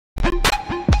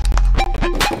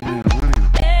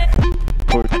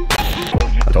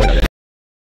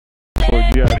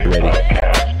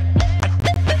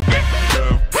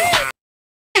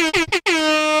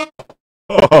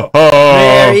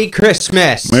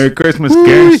Christmas. Merry Christmas,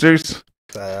 gangsters.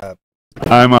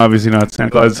 I'm obviously not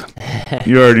Santa Claus.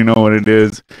 You already know what it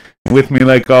is. With me,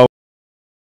 like all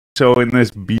showing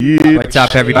this beat. What's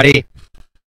up, everybody?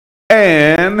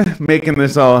 And making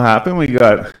this all happen, we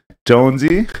got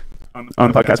Jonesy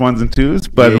on podcast 1s and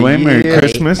 2s. By the way, Merry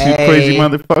Christmas, you crazy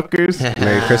motherfuckers.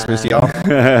 Merry Christmas,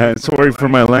 y'all. Sorry for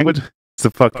my language. It's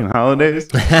the fucking holidays.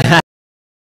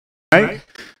 Right?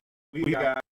 We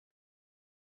got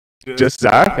just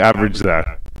Zach, average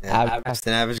Zach. Just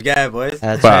an average guy, boys.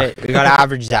 That's right. We got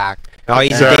average Zach. Oh,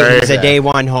 he's a day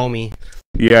one homie.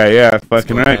 Yeah,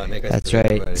 fucking right. That's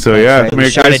right. So yeah, Right. Merry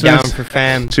Shut Christmas. it down for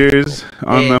fam. Cheers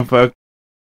on the fuck.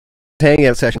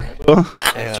 Hangout session.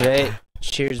 That's right.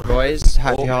 Cheers, boys.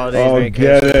 Happy holidays. Oh, Merry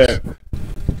get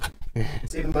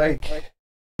Christmas. it. Like,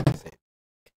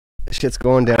 shit's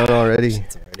going down already.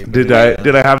 Did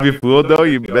I have you fooled though?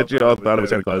 You bet you all thought it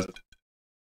was Santa Claus.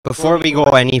 Before we go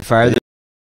any further.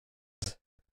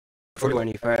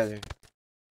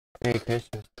 Merry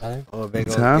Christmas, brother. Oh, big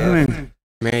What's old happening?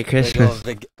 Merry Christmas.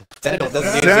 Santa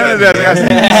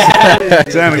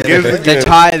gives the gift.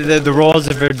 The roles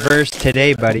have reversed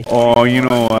today, buddy. Oh, you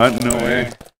know what? No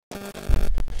way.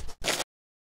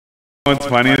 What's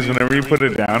funny is whenever you put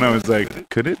it down, I was like,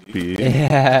 could it be?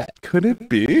 Yeah. Could it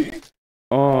be?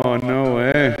 Oh, no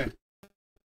way.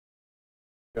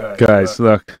 Guys,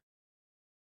 look.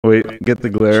 Wait, get the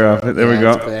glare off it. There we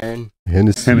go.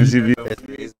 Hennessy.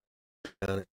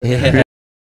 Yeah.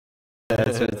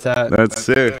 That's what's up. That's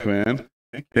sick, man.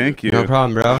 Thank you. No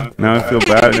problem, bro. Now I feel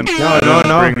bad.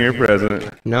 No. Bring your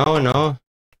present. No.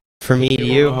 For me to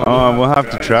you. homie. Oh, we'll have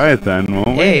to try it then, won't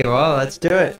we? Hey, well, let's do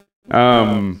it.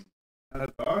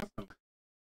 That's awesome.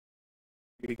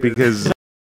 Because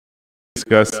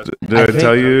discussed. Did I think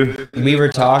tell you We were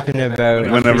talking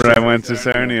about whenever I went to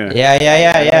Sarnia?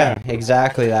 Yeah.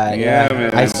 Exactly that. Yeah, Yeah.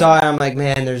 man. I saw it. I'm like,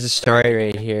 man, there's a story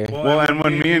right here. Well, and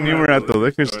when me and you were at the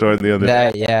liquor store the other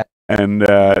day, That, yeah. and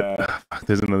fuck,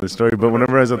 there's another story. But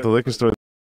whenever I was at the liquor store,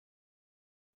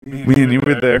 me and you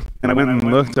were there, and I went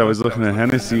and looked. I was looking at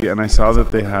Hennessy, and I saw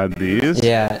that they had these.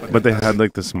 Yeah. But they had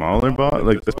like the smaller bottle,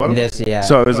 like this bottle. This, yeah.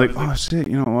 So I was like, oh shit,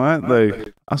 you know what?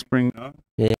 Like, I'll spring.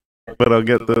 Yeah. But I'll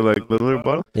get the like littler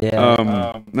bottle.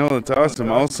 Yeah. No, that's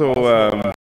awesome. Also,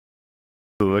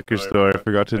 the liquor store.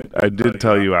 I did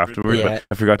tell you afterwards, Yeah. but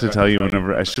I forgot to tell you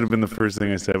whenever. I should have been the first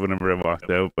thing I said whenever I walked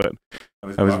out. But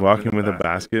I was walking with a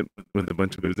basket with a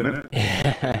bunch of booze in it,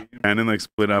 Yeah. and then like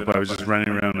split up. I was just running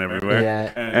around everywhere,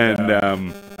 Yeah. and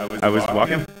I was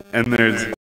walking, and there's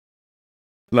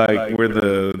like where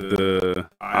the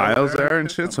aisles are and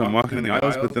shit. So I'm walking in the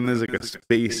aisles, but then there's like a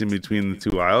space in between the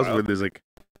two aisles where there's like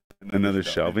another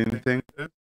shelving thing.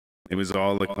 It was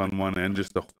all like on one end,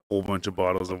 just a whole bunch of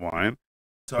bottles of wine.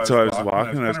 So I was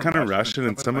walking, and I was kind of rushing,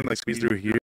 and someone like squeezed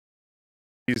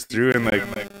through and like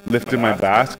lifted my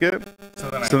basket.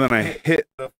 So then I hit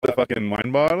the fucking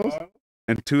wine bottles,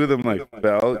 and two of them like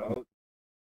fell,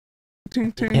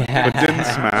 ting, ting, but didn't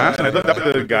smash. And I looked up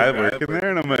at the guy working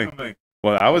there, and I'm like,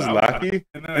 well, I was lucky.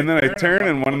 And then I turn,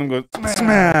 and one of them goes,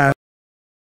 smash.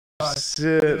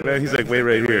 Shit, man. He's like, wait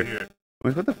right here. I'm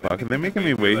like, what the fuck? Are they making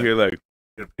me wait here? Like,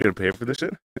 you gotta pay for this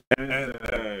shit?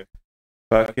 And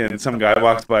fucking some guy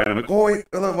walks by, and I'm like, oh wait,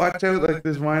 watch out! Like,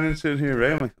 there's wine and shit here,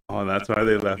 right? I'm like, oh, that's why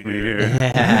they left me here.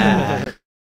 Yeah.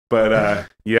 But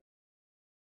yeah.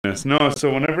 No,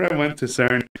 so whenever I went to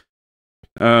CERN,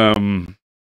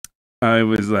 I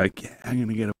was like, yeah, I'm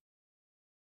gonna get a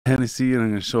Hennessy, and I'm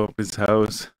gonna show up his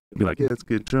house, be like, yeah, let's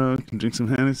get drunk and drink some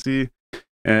Hennessy,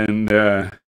 and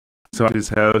so at his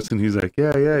house, and he's like,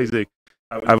 yeah. He's like,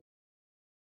 I was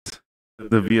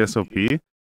the VSOP,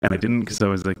 and I didn't because I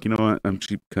was like, you know what, I'm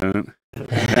cheap cunt.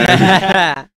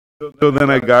 So then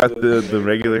I got the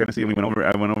regular Hennessy, and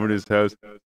I went over to his house,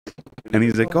 and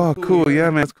he's like, oh, cool, yeah,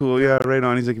 man, that's cool, yeah, right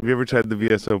on. He's like, have you ever tried the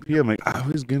VSOP? I'm like, I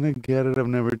was gonna get it, I've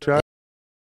never tried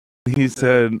it. He's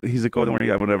like, oh, don't worry,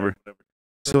 yeah, whatever.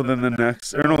 So then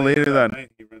later that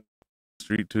night, he runs the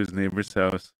street to his neighbor's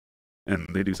house, and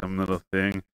they do some little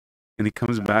thing, and he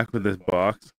comes back with this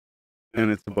box, and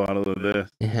it's a bottle of this.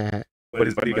 Yeah. But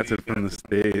his buddy gets it from the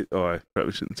States. Oh, I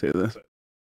probably shouldn't say this.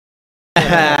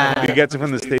 He gets it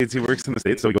from the States. He works in the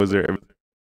States, so he goes there.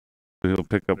 He'll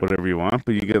pick up whatever you want,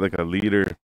 but you get like a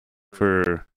liter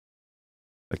for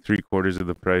like 3/4 of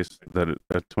the price that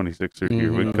a 26er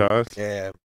here would cost.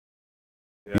 Yeah.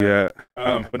 Yeah.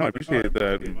 But no, I appreciate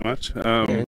that much.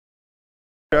 Yeah.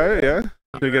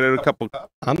 Should I get it a couple?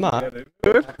 I'm up.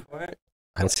 Good.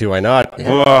 I don't see why not.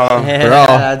 Wow. Yeah,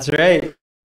 that's right.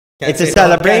 It's a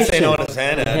celebration.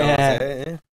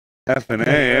 Yeah. F&A,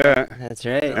 yeah. That's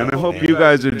right. And I hope you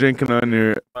guys are drinking on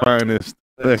your finest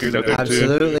liquor too.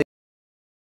 Absolutely.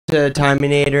 to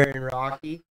Timinator and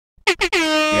Rocky.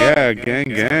 Yeah,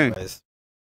 gang.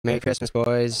 Merry Christmas,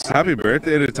 boys. Happy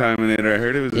birthday to Timinator. I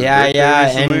heard it was his Yeah, birthday yeah,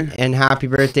 recently. and happy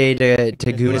birthday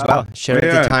to Goon as well. Shout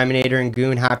out to Timinator and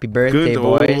Goon. Happy birthday, Good.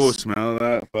 boys. Oh, smell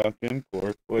that fucking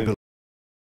cork, boys.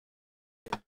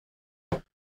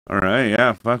 All right,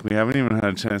 yeah, fuck. We haven't even had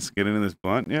a chance to get into this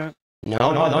blunt yet. No,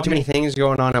 not too many things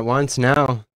going on at once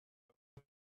now.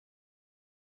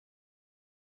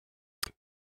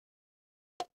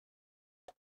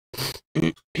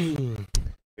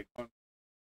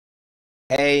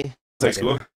 Hey. Thanks,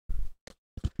 cool.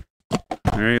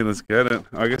 All right, let's get it.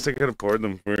 I guess I could have poured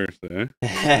them first, eh?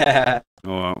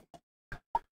 Oh, wow.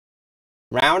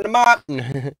 Round them up.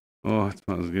 Oh, it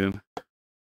smells good.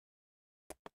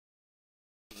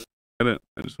 Get it.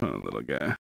 I just want a little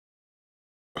guy.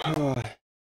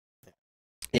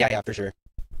 Yeah, for sure.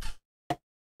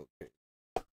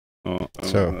 Oh,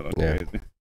 So, a little yeah. crazy.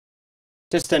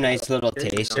 Just a nice little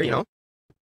taster, you know?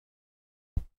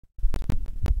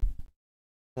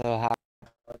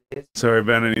 Sorry,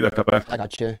 Ben, I need a cup back. I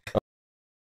got you.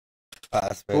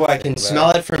 Pass, Oh, I can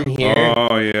smell it from here.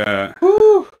 Oh, yeah.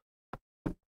 Woo!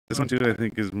 This one, too, I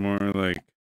think is more like,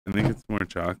 I think it's more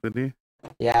chocolatey.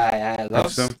 Yeah, it Or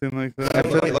looks. something like that.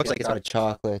 Definitely looks like it's got a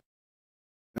chocolate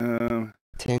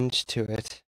tinge to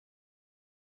it.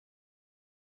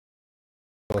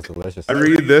 Smells delicious. I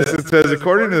read this. It says,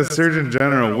 according to the Surgeon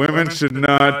General, women should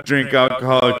not drink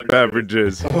alcoholic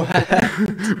beverages.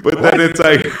 But then it's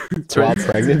like, While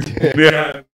pregnant.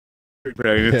 yeah,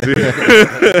 pregnancy.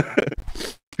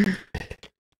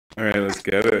 All right, let's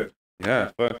get it.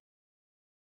 Yeah, fuck.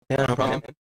 Yeah, no problem.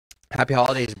 Happy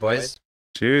holidays, boys.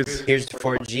 Cheers, Here's to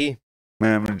 4G.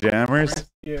 mamma jammers.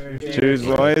 Cheers,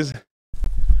 boys.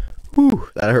 Whew,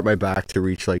 that hurt my back to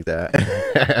reach like that.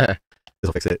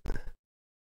 This'll fix it.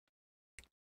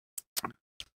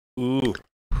 Ooh.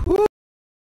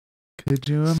 Could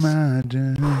you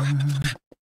imagine?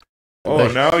 Oh,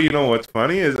 now you know what's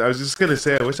funny is I was just gonna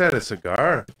say I wish I had a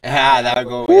cigar. Ah, that would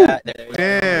go. Yeah, there we go.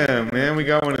 Damn, man, we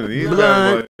got one of these.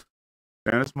 Blunt.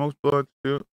 And it smokes blunts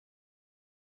too.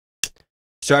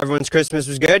 So everyone's Christmas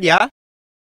was good, yeah?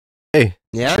 Hey,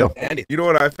 Yeah? chill. You know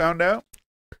what I found out?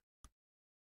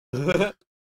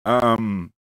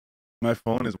 My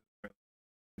phone is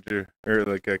or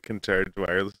like I can charge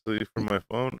wirelessly from my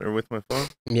phone or with my phone.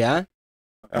 Yeah?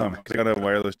 'Cause I got a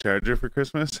wireless charger for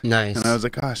Christmas, Nice. and I was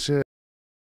like, oh shit,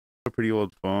 a pretty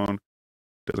old phone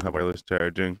doesn't have wireless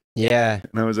charging. Yeah.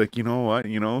 And I was like, you know what?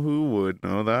 You know who would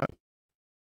know that?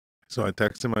 So I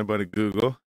texted my buddy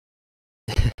Google,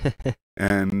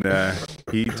 and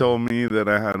he told me that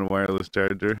I had a wireless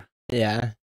charger.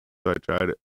 Yeah. So I tried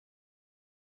it.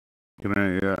 Can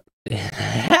I? Yeah.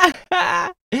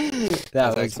 that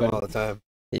was Text him all the time.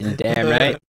 damn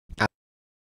right.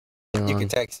 You can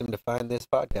text him to find this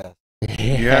podcast.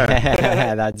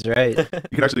 Yeah, that's right. You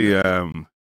can actually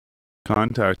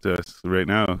contact us right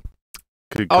now.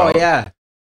 Could Oh call, yeah,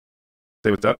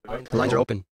 say what's up. the lines are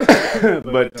open.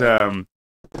 But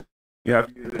you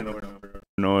have to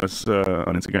know us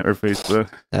on Instagram or Facebook.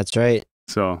 That's right.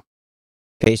 So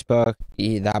Facebook,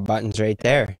 that button's right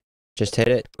there. Just hit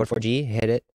it. Go to 4G, hit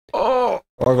it, oh,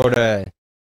 or go to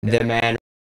the man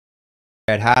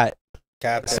red hat.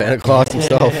 Captain. Santa Claus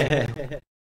himself.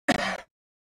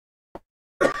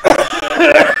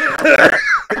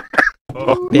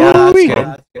 Yeah, that's Woo-wee. good.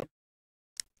 yeah,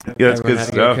 that's Everyone good had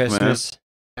a stuff, Christmas.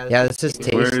 Yeah, this is man.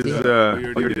 Where's tasty.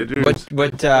 your digits?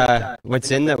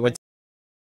 What's in what's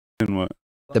And what?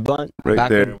 the blunt? Right Back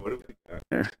there.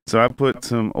 So I put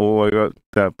some. Oh, I got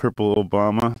that purple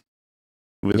Obama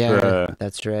with Yeah,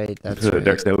 that's right. That's the right.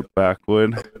 decked out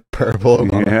backwood. Purple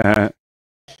Obama. Yeah,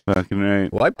 fucking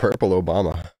right. Why purple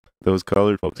Obama? Those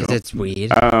colored folks. 'Cause it's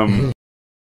weed.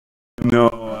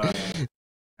 No.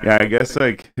 Yeah, I guess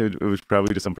like it was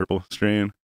probably just some purple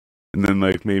strain, and then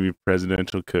like maybe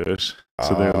presidential Kush.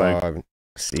 So they're like,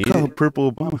 see, oh,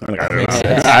 purple Obama. Like, I don't know.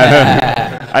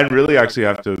 Yeah. I'd really actually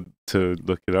have to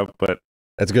look it up, but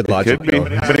that's good it logic. could be. Though.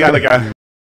 But yeah, like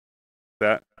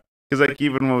that because like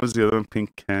even what was the other one?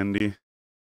 Pink candy.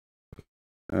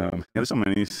 Yeah, there's so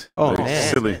many. Oh, like,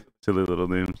 man. silly little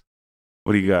names.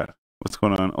 What do you got? What's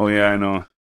going on? Oh yeah, I know.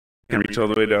 Can't reach all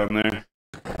the way down there.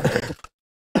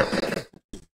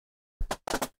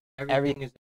 Everything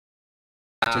is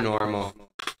back to normal.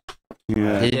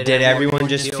 Yeah. Did everyone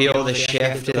just feel the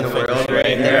shift in the world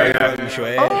right there?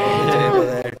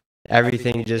 Oh.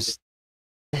 Everything just.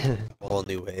 Whole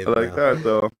new wave. I like now. that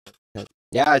though.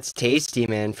 Yeah, it's tasty,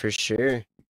 man, for sure.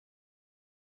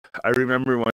 I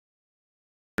remember one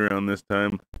around this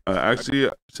time. Actually,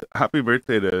 happy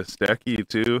birthday to Stacky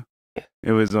too.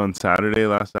 It was on Saturday,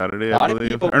 last Saturday, A I lot of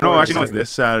believe. people Or no, were actually, it's excited. this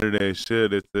Saturday.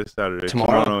 Shit, it's this Saturday.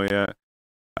 Tomorrow? yeah.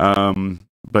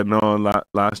 But no,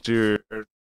 last year, or a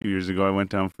few years ago, I went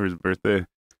down for his birthday.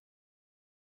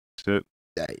 Shit.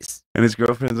 Nice. And his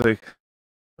girlfriend's like,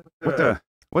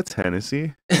 what's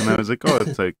Hennessy? And I was like, oh,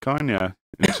 it's like cognac.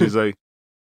 And she's like,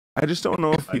 I just don't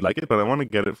know if he'd like it, but I want to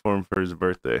get it for him for his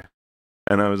birthday.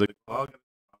 And I was like, oh, I'll get it.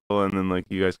 And then like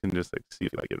you guys can just like see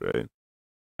if you like it, right?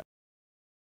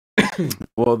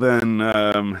 Well, then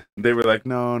they were like,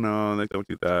 no, like don't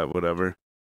do that, whatever.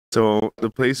 So the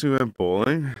place we went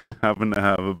bowling happened to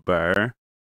have a bar,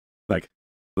 like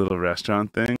little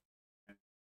restaurant thing.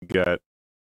 Got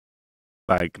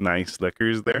like nice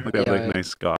liquors there. They have Yeah. like nice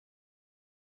scotch.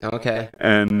 Okay.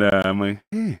 And I'm like,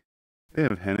 hey, they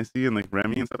have Hennessy and like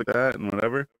Remy and stuff like that and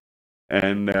whatever.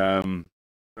 And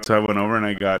so I went over and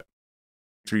I got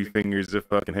 3 fingers of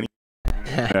fucking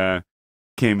Hennessy.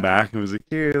 Came back and was like,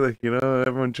 here, like, you know,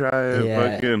 everyone try it.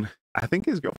 Yeah. Fucking, I think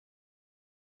his girlfriend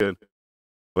was good.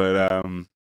 But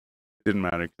didn't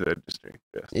matter because I just drank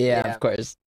this. Yeah, of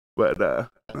course. But no,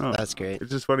 That's great.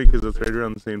 it's just funny because it's right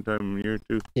around the same time of year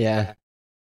too. Yeah.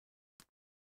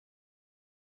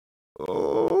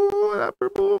 Oh, that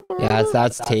purple. Yeah,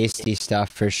 that's tasty stuff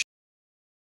for sure.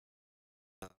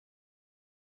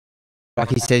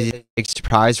 Bucky says he's a big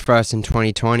surprise for us in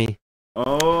 2020.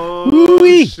 Oh,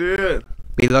 Woo-wee. shit.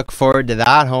 We look forward to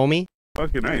that, homie.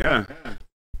 Fucking yeah.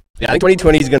 Yeah, I think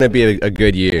 2020 is gonna be a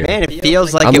good year. Man, it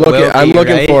feels like I'm it looking. will be, I'm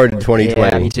looking right? forward to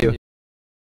 2020. Yeah, me too.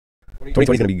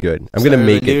 2020 is gonna be good. I'm gonna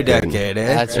make new it good. decade, eh?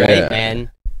 That's Yeah. right,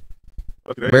 man.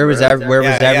 Fucking Where was right.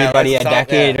 everybody a let's talk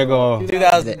decade that. ago?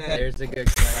 2000. There's a good.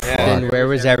 Yeah. And where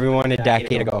was everyone a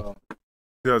decade ago?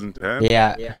 2010.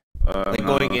 Yeah. Like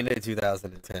going into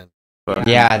 2010. Fuck.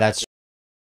 Yeah, that's.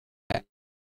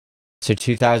 So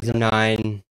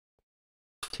 2009,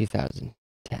 2010.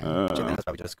 That's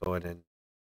probably just going in.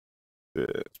 Shit.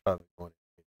 It's probably going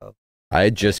in. I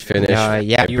had just finished Yeah, my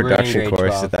you were in production grade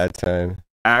course 12. at that time.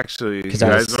 Actually, you Because I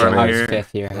guys was want to hear?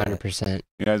 5th year, 100%.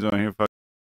 You guys want to hear?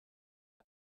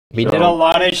 We So- did a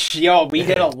lot of we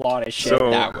did a lot of shit So,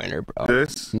 that winter, bro.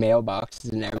 This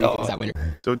Mailboxes and everything that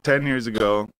winter. so 10 years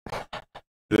ago,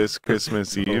 this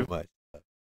Christmas Eve, much.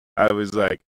 I was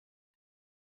like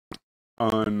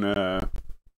on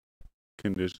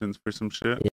conditions for some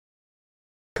shit,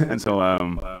 and so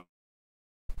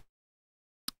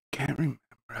can't remember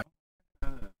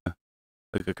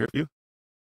like a curfew,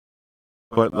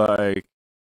 but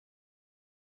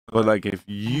if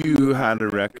you had a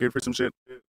record for some shit,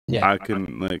 Yeah. I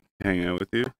couldn't like hang out with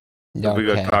you. If we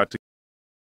Okay. got caught to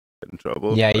get in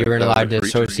trouble. Yeah, you like, weren't that was allowed a to breach.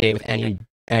 associate with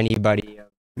anybody.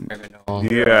 Criminal.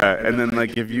 Yeah, and then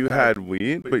like if you had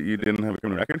weed but you didn't have a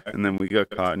criminal record, and then we got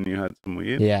caught and you had some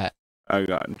weed, Yeah. I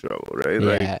got in trouble, right? Yeah.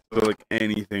 Like so, like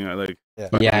anything, I like. Yeah.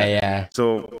 Yeah.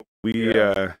 So we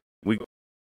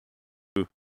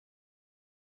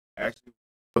actually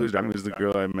who's driving was the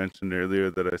girl I mentioned earlier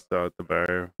that I saw at the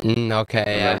bar.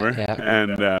 Okay. Remember? Yeah.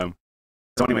 And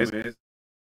so anyways,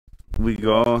 we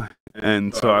go,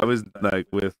 and so I was like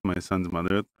with my son's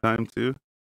mother at the time too,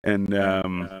 and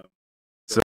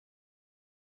so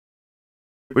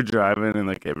we're driving and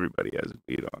like everybody has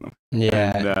weed on them.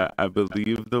 Yeah. And I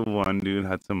believe the one dude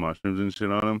had some mushrooms and shit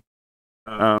on him.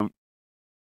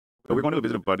 But we're going to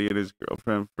visit a buddy and his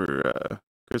girlfriend for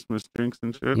Christmas drinks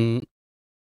and shit. Mm,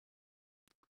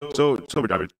 So we're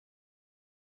driving.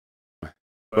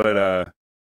 But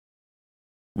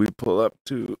we pull up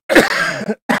to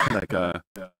like a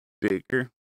Baker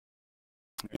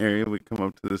area. We come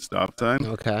up to the stop sign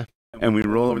okay. and we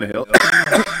roll over the hill.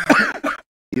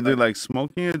 Either like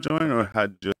smoking a joint or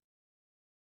had just.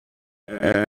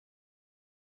 And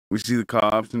we see the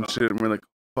cops and shit, and we're like,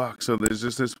 fuck. So there's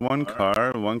just this one cop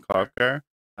car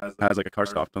has like a car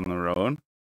stopped on the road.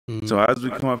 Mm, So as we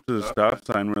come up to the stop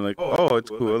sign, we're like, oh, it's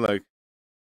cool. Like,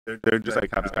 they're just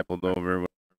like, have this guy pulled over.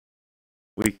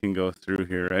 We can go through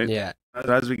here, right? yeah.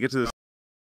 So as we get to this,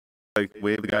 like,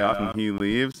 wave the guy off and he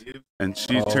leaves, and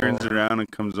she turns around and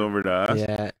comes over to us.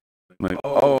 Yeah. I'm like,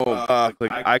 oh, fuck.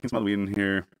 Like, I can smell weed in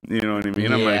here. You know what I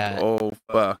mean? I'm Yeah. like, oh,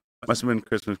 fuck. Must have been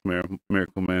Christmas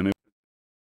Miracle Man.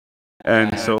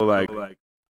 And so, like,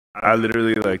 I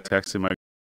literally, like, texted my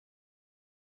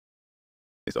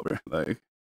it's over. Like,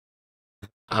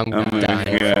 I'm I'm like,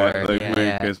 dying yeah, for it. like, Merry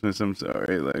Yeah. Christmas, I'm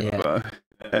sorry. Like, Yeah. fuck.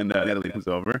 And Natalie comes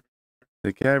over.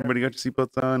 Like, yeah, everybody got your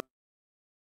seatbelts on.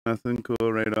 Nothing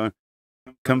cool, right on.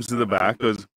 Comes to the back,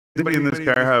 goes, anybody in this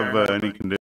car have any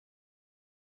condition?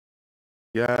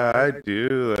 Yeah, I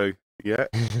do. Like, yeah.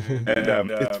 And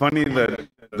it's funny that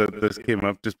this came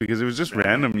up just because it was just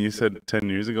random. You said 10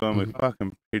 years ago. I'm like, fuck,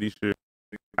 I'm pretty sure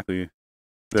exactly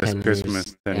this 10 Christmas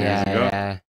years. 10 years Yeah, ago.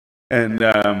 yeah.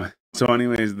 And so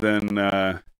anyways, then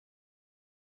I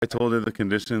told her the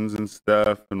conditions and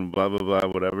stuff and blah blah blah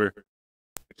whatever.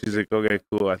 She's like, okay,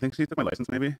 cool. I think she took my license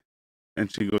maybe,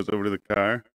 and she goes over to the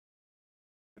car.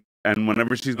 And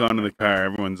whenever she's gone to the car,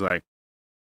 everyone's like,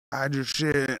 hide your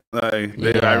shit. Like I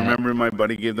Yeah. remember my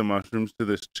buddy gave the mushrooms to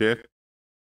this chick.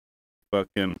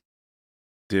 Fucking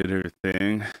did her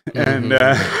thing. And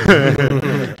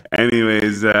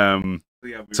anyways,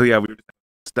 so yeah, we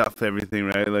stuff everything,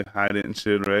 right? Like hide it and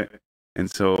shit, right? And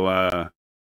so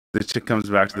the chick comes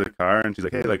back to the car and she's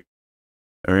like, hey, like,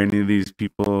 are any of these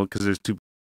people, because there's two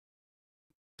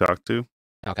to talk to,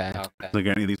 Okay. like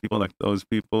any of these people, like those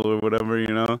people or whatever,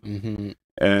 you know? Mm-hmm.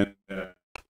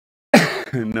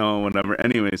 And no, whatever.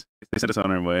 Anyways, they sent us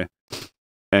on our way.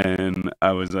 And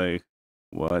I was like,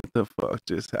 what the fuck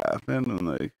just happened? I'm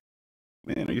like,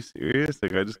 man, are you serious?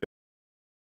 Like, I just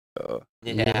got...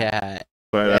 Yeah.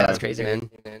 But, Yeah, that's crazy, man.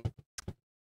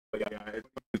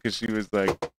 because she was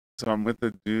like, so I'm with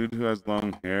a dude who has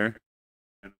long hair,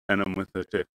 and I'm with a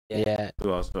chick Yeah.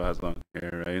 who also has long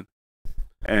hair, right?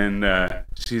 And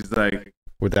she's like,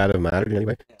 Would that have mattered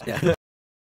anyway? Yeah.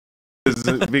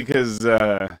 because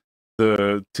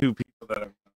the two people that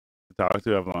I'm talk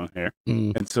to have long hair,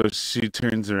 Mm. and so she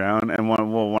turns around, and one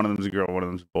of them's a girl, one of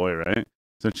them's a boy, right?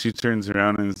 So she turns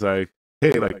around and is like,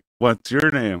 hey, like, what's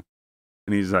your name?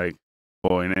 And he's like,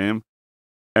 boy name.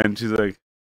 And she's like,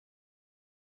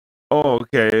 oh,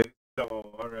 okay. So,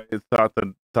 all right.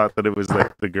 Thought that it was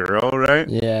like the girl, right?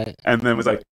 Yeah. And then was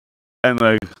like, and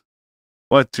like,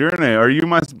 what's your name? Or you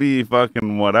must be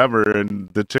fucking whatever. And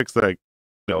the chick's like,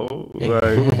 no,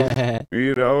 like,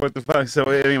 you know what the fuck. So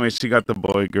anyway, she got the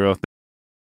boy girl thing.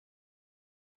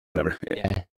 Whatever.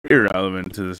 Yeah.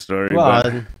 Irrelevant to the story.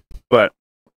 Well, but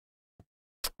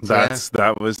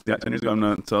that was 10 years ago. I'm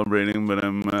not celebrating, but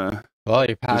I'm you're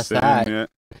just past saying, that. yeah.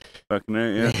 Fucking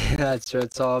right, yeah. That's what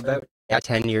it's all about. Yeah,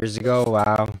 10 years ago,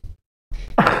 wow.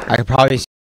 I could probably say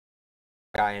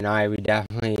guy and I, we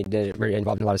definitely were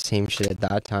involved in a lot of same shit at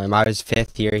that time. I was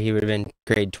 5th year, he would have been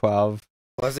grade 12.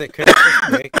 Was it Christmas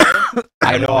break?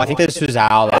 I know, I think this was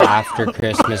out after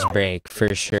Christmas break,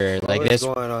 for sure. What Like was this,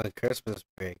 going on Christmas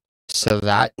break? so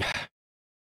that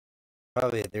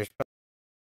There's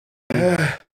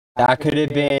that could have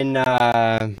been,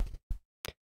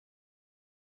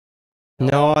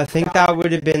 no, I think that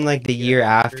would have been like the year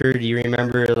after. Do you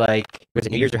remember, like, was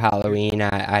it New Year's or Halloween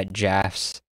at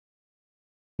Jeff's?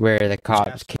 Where the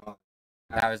cops came.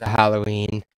 That was a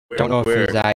Halloween. Don't know if it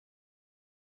was that.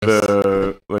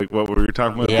 Like what we were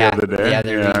talking about Yeah, the other day. the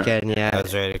other weekend, I yeah.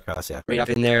 was right across, yeah. Right up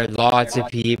in there, lots of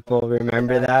people.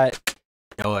 Remember that?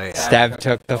 Oh, yeah. Stev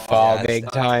took the fall Yeah,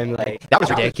 big time. Like, that was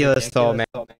ridiculous, though, man.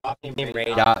 They came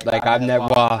right up. Like,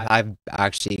 I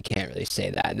actually can't really say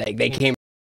that. Like, they came.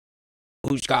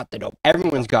 Who's got the dope?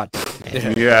 Everyone's got dope,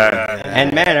 man. Yeah.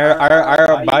 And man,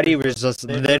 our buddy was just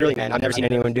literally, man, I've never seen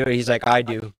anyone do it. He's like, I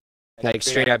do. Like,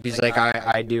 straight up, he's like,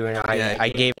 I do, and I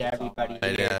gave to everybody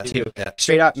here, too. Yeah.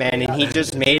 Straight up, man, and he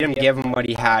just made him give him what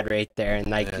he had right there, and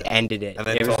like ended it. And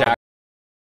then It was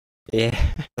yeah,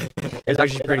 it was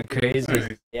actually pretty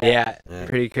crazy. Yeah,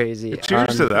 pretty crazy.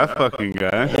 Cheers to that fucking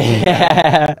guy.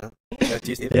 Yeah,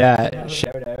 Yeah. yeah.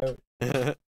 Shout out.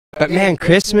 But man,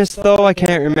 Christmas though, I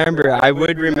can't remember. I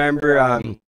would remember.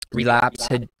 Relapse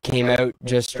had came out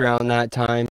just around that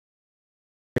time.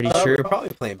 Pretty We sure. were probably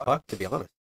playing puck, to be honest.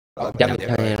 Definitely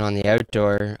playing on the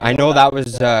outdoor. I know that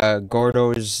was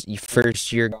Gordo's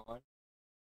first year gone,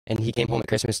 and he came home at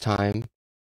Christmas time.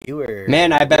 You were.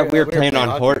 Man, I bet we were playing on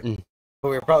hockey. Horton. But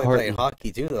we were probably playing Horton.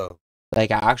 hockey too, though.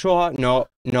 Like actual? No.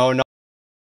 I would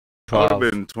 12. have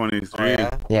been 23. Oh,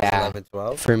 yeah? Yeah. 11,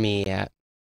 12. For me, yeah.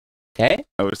 Okay.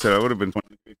 I would say I would have been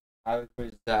 23. I was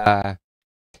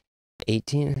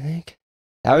 18, I think.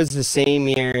 That was the same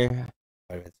year.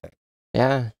 Might have been second.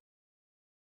 Yeah.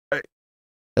 Right.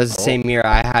 That was the same year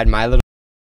I had my little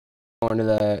going to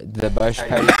the bush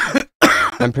party.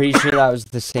 I'm pretty sure that was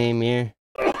the same year.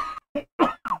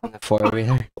 The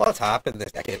 4-wheeler. What's happened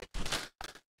this decade?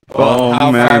 Oh, How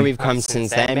far man. we've come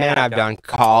since then, man. I've done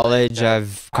college.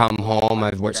 I've come home.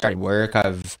 I've started work.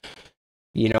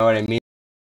 You know what I mean?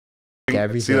 See that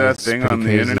Everything's thing on the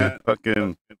pretty crazy. internet?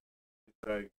 Fucking,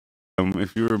 like,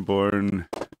 if you were born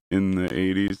in the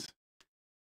 80s,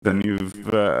 then you've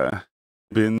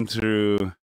been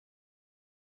through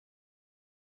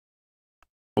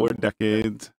 4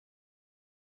 decades,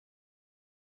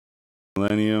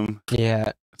 millennium,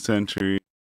 Yeah. century,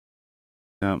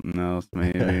 something else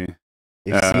maybe.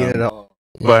 You've seen it all.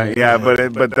 But yeah, but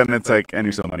then it's like, and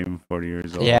you're still not even 40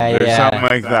 years old. Yeah, or yeah. something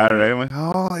like that, right? I'm like,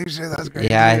 holy shit, that's crazy.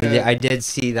 Yeah, I did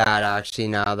see that actually.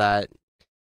 Now that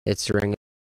It's ring.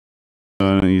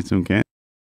 Eat some candy.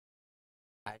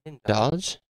 I didn't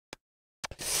indulge.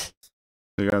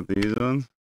 I got these ones.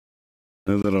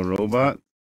 The little robot.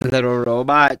 Little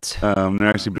robot. They're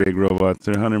actually big robots.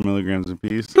 They're 100 milligrams a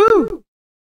piece. Woo!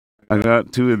 I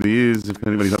got 2 of these. If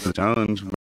anybody's up to the challenge,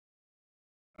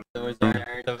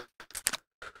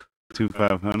 2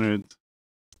 500s.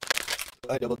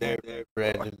 I double dare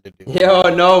Brandon to do. Yo,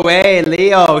 no way,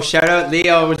 Leo. Shout out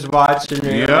Leo was watching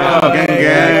me. Yo,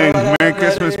 gang. Merry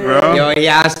Christmas, bro. Yo, he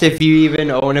asked if you even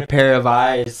own a pair of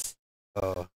eyes.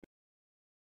 Oh.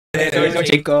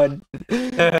 Good.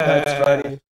 That's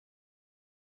funny.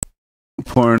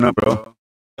 Pouring up, bro.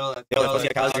 Yo, let's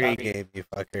get a Calgary game, you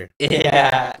fucker.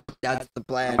 Yeah, that's the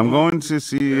plan. I'm going to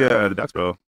see the Ducks,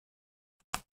 bro.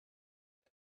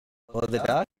 Oh, the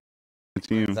duck? The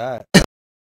team. What's that?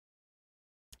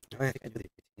 Oh, I think I do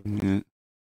the team.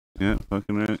 Yeah,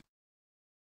 fucking right.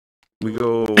 We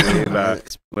go way back,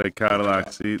 like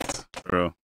Cadillac seats,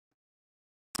 bro.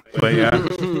 But yeah.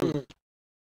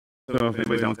 So if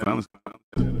anybody's down with clowns,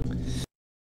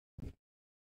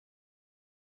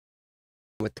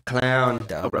 With the clown.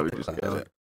 Down I'll probably with just the get clown.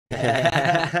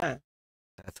 it.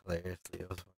 That's hilarious.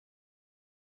 Leo's.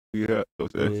 Yeah.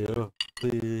 Okay.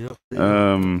 Leo.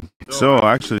 So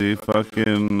actually,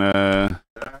 fucking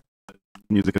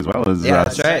music as well as Yeah,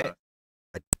 that's right.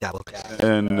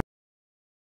 And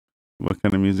what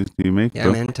kind of music do you make, Yeah,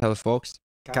 bro? man, tell the folks.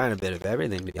 Kind of bit of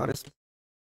everything, to be honest.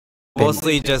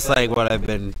 Mostly just like what I've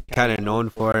been kind of known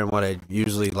for and what I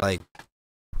usually like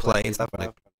play and stuff.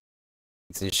 Like,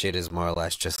 this shit is more or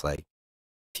less just like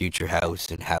future house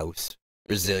and house,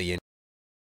 Brazilian,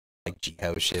 like G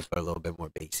house shit, but a little bit more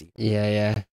bassy.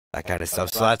 Yeah. That kind of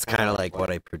stuff. So that's kind of like what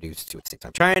I produce too at the same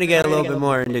time. Trying to get a little bit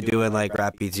more into doing like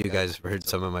rap beats. You guys have heard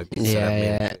some of my beats. that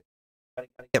I've made.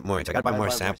 Get more into. I gotta buy more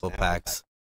sample packs.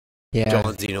 Yeah.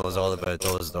 Jonesy knows all about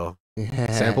those though.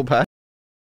 Sample pack?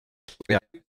 Yeah.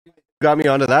 Got me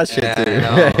onto that shit, Yeah, too.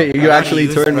 I know. You actually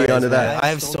Use turned me Spice, onto man. that. I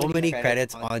have so many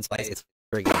credits on Spice. It's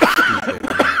friggin' stupid.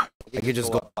 I could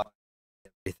just go on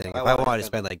everything. If I wanted to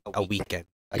spend like a weekend,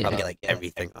 I could get like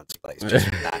everything on Spice.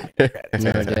 Just that many credits.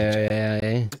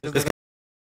 No,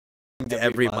 yeah.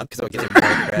 Every month, because I get more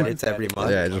credits every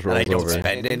month. Yeah, it just and I rolls don't over.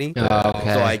 spend any. Oh,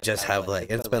 okay. So I just have like,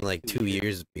 it's been like 2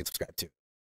 years being subscribed to.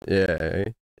 Yeah.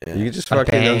 Yeah. You can just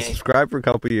fucking Okay. unsubscribe for a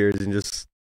couple of years and just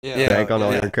Yeah. bank on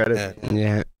all Yeah. your credits. Yeah.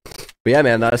 Yeah. But yeah,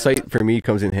 man, that site for me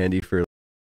comes in handy for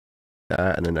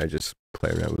that, and then I just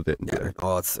play around with it. And be Yeah. like,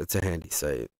 Oh, it's a handy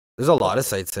site. There's a lot of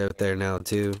sites out there now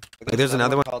too. Like there's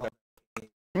another one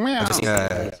I just seen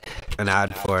an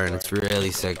ad for, and it's really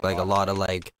sick. Like a lot of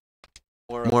like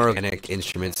more organic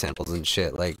instrument samples and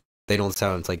shit. Like they don't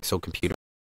sound like so computer.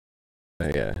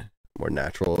 yeah, more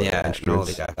natural Yeah, no,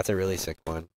 instruments. yeah, that's a really sick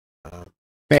one.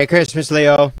 Merry Christmas,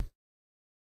 Leo.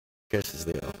 Chris is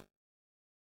Leo.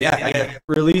 Yeah, I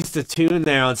released a tune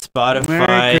there on Spotify.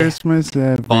 Merry Christmas,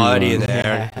 everyone. Body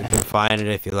there. You can find it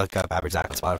if you look up Average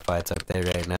Zach on Spotify. It's up there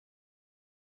right now.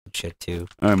 Shit too.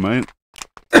 I might.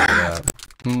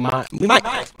 We might.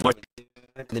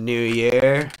 The new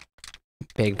year.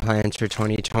 Big plans for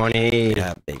 2020.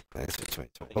 Yeah, big plans for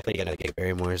 2020. Hopefully, you get Gay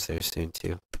Barrymore's there soon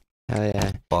too. Hell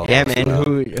yeah. Ball Yeah, as man. well.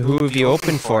 Who have you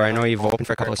opened for? I know you've opened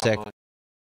for a couple of sick.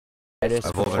 I've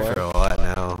opened for a lot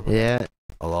now. Yeah.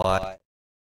 A lot.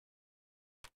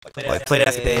 Well, I played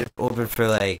Escapade, opened for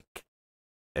like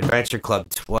Adventure Club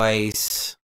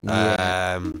twice.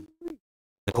 Yeah.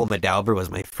 Nicole Medalber was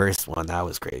my first one. That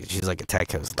was crazy. She's like a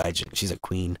tech house legend. She's a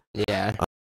queen. Yeah.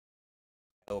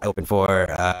 I opened for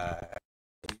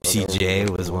Juicy J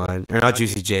was one. Or not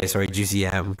Juicy J, sorry, Juicy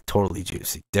M. Totally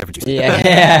juicy. Different juicy.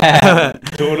 Yeah.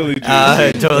 Totally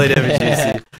juicy. Totally different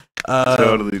juicy.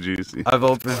 Totally juicy. I've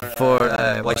opened for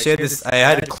well, I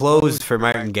had to close for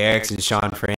Martin Garrix and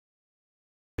Sean Fran.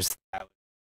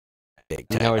 Big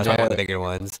time. No That's one of doubt. the bigger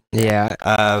ones. Yeah.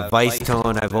 Vice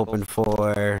Tone I've opened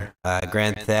for.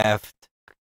 Grand Theft.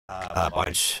 A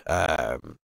bunch.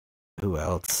 Who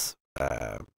else?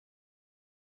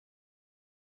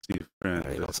 Steve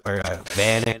Francis. Or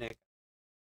Vanek.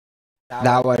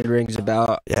 That one rings a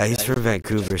bell. Yeah, he's from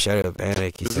Vancouver. Shout out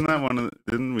Vanek. He's Isn't that one of the,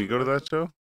 didn't we go to that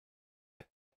show?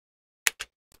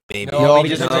 baby. No,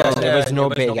 there was no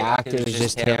big act. It was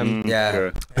just him Yeah.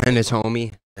 Okay. and his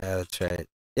homie. Yeah, that's right.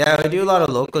 Yeah, we do a lot of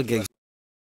local gigs.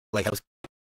 Like I was.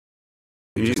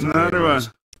 You eating that or what?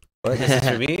 What? This is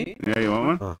for me? Yeah, you want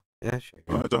one? Oh, yeah, sure.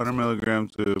 Oh, it's 100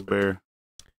 milligrams to bear.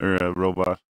 Or a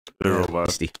robot. Bear robot.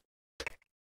 Tasty.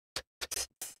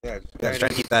 Yeah, trying to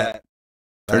keep that.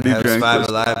 Already House drank vibe this.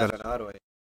 alive. In Ottawa.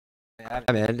 Yeah,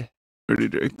 man. Already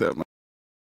drank that much.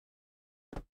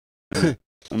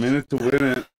 I'm in it to win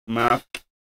it. Map.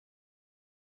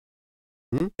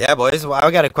 Yeah, boys. Well, I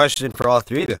got a question for all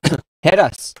three of you. Hit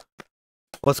us.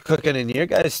 What's cooking in your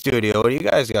guys' studio? What do you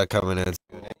guys got coming in?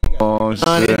 Oh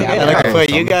shit! yeah, I okay. put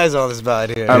you guys on the spot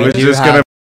here. I We was do just have-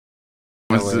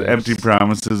 gonna empty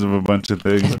promises of a bunch of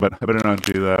things, but I better not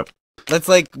do that. Let's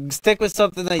like stick with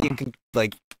something that you can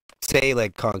like say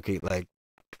like concrete, like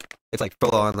it's like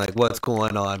full on, like what's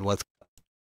going on, what's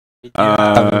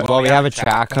Well, we have a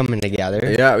track coming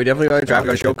together. Yeah, we definitely got a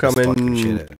traffic show coming.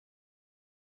 Shit.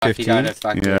 If you got a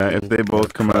fucking- Yeah, if they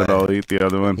both come out, I'll eat the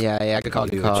other one. Yeah, good call,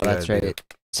 Do good what call. you That's gotta do. right.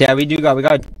 So yeah, we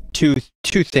got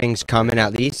two things coming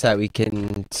at least that we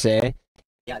can say.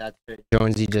 Yeah, that's right.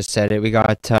 Jonesy just said it. We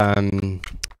got the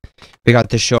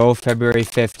show February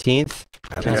 15th.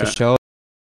 That's Yeah. a show.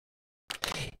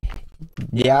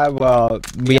 Yeah, well,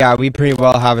 we pretty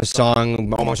well have a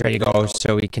song almost ready to go,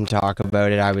 so we can talk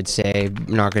about it. I would say I'm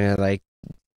not gonna like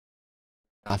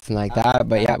nothing like that,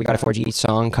 but yeah, we got a 4G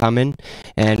song coming,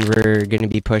 and we're gonna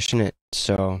be pushing it.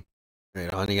 So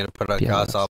Right on, you're gonna put it Yeah.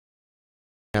 across all.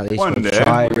 at least One we'll day.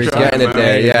 try. We're We're trying, getting it man.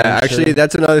 there. Yeah, Eventually. actually,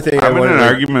 that's another thing I I'm in wanted an to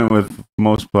argument with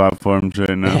most platforms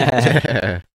right now.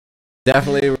 Yeah.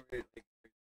 definitely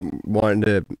wanting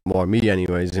to, well, me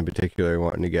anyways, in particular,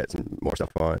 wanting to get some more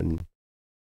stuff on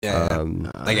Yeah.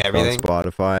 Like on everything?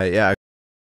 Spotify. Yeah,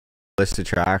 list of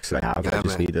tracks that I have. Yeah, I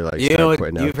just man. need to like You start know what?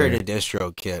 putting You've out heard there. of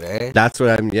Distro Kid, eh? That's what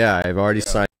I'm. Yeah, I've already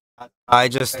signed. I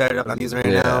just started up on these right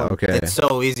Yeah, now. okay. It's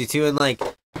so easy too, and like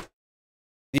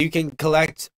you can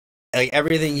collect like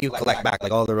everything you collect back,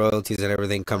 like all the royalties and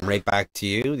everything come right back to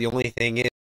you. The only thing is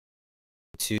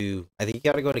I think you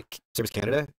got to go to Service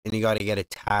Canada and you got to get a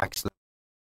tax number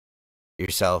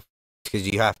yourself because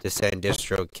you have to send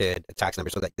DistroKid a tax number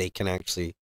so that they can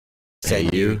actually send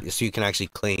Pay you? so you can actually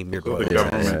claim your So the royalties. Yeah.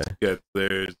 government gets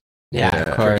theirs. Yeah, Yeah,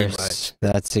 of pretty course. much.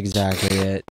 That's exactly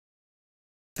it.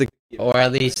 The- Or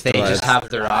at least they Well, just that's- have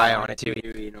their eye on it too.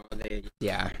 You know,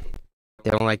 they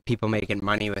don't like people making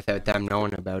money without them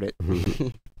knowing about it.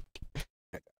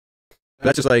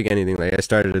 That's just like anything. Like I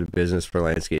started a business for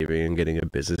landscaping and getting a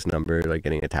business number, like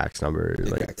getting a tax number,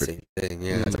 like Exact same thing,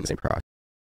 yeah. that's like the same process.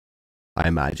 I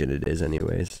imagine it is,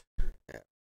 anyways.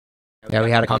 Yeah,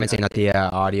 we had a comment saying that the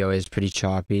audio is pretty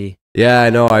choppy. Yeah, I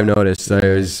know. I've noticed.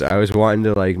 I was wanting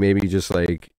to like maybe just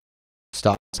like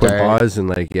Stop. put Start. pause and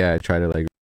like try to like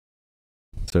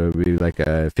so it'd be like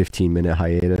a 15-minute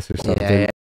hiatus or something. Yeah,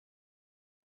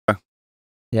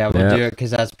 yeah, we'll Yeah. do it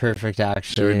because that's perfect.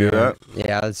 Actually, Should we do that?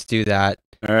 Yeah, let's do that.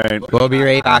 All right. We'll be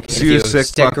right back. See you If sick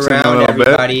stick fucks in a around, little bit.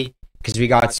 everybody, because we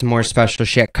got some more special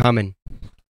shit coming.